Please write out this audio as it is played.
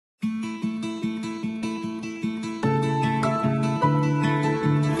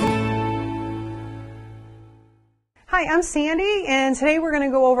Hi, I'm Sandy, and today we're going to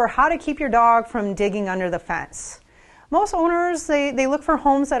go over how to keep your dog from digging under the fence. Most owners, they look for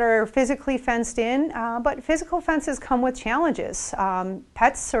homes that are physically fenced in, but physical fences come with challenges.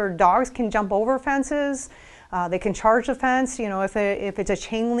 Pets or dogs can jump over fences. They can charge the fence. You know, if it's a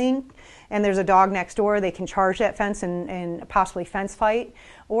chain link and there's a dog next door, they can charge that fence and possibly fence fight,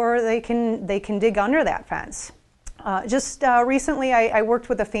 or they can dig under that fence. Recently, I worked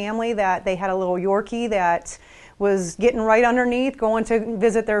with a family that they had a little Yorkie that was getting right underneath, going to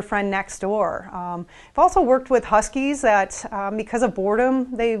visit their friend next door. I've also worked with Huskies that, because of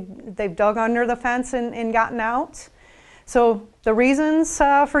boredom, they've dug under the fence and gotten out. So the reasons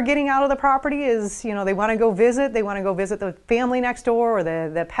for getting out of the property is, you know, they want to go visit the family next door or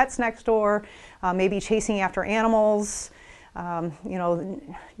the pets next door, maybe chasing after animals. You know,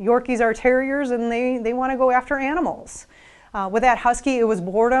 Yorkies are terriers and they want to go after animals. With that Husky, it was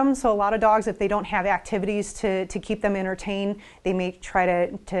boredom, so a lot of dogs, if they don't have activities to keep them entertained, they may try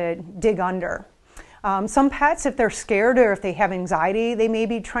to dig under. Some pets, if they're scared or if they have anxiety, they may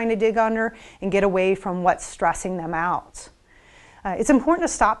be trying to dig under and get away from what's stressing them out. It's important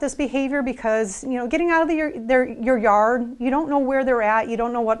to stop this behavior because, you know, getting out of your yard, you don't know where they're at, you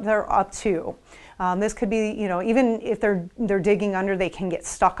don't know what they're up to. This could be, you know, even if they're digging under, they can get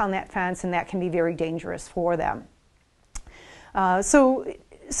stuck on that fence, and that can be very dangerous for them. So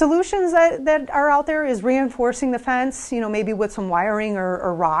solutions that are out there is reinforcing the fence, you know, maybe with some wiring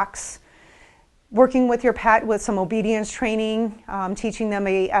or rocks. Working with your pet with some obedience training, teaching them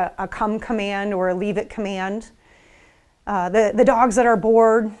a come command or a leave it command. The dogs that are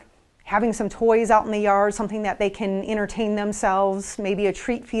bored, having some toys out in the yard, something that they can entertain themselves, maybe a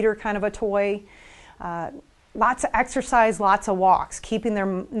treat feeder kind of a toy. Lots of exercise, lots of walks, keeping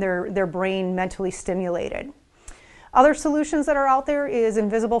their brain mentally stimulated. Other solutions that are out there is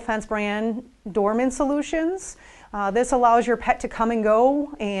Invisible Fence brand Doorman Solutions. This allows your pet to come and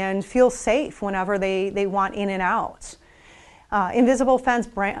go and feel safe whenever they want in and out. Invisible Fence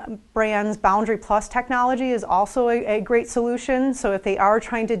brand's Boundary Plus technology is also a great solution. So if they are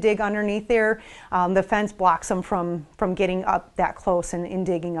trying to dig underneath there, the fence blocks them from getting up that close and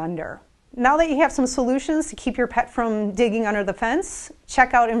digging under. Now that you have some solutions to keep your pet from digging under the fence,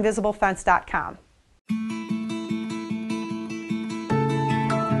 check out invisiblefence.com.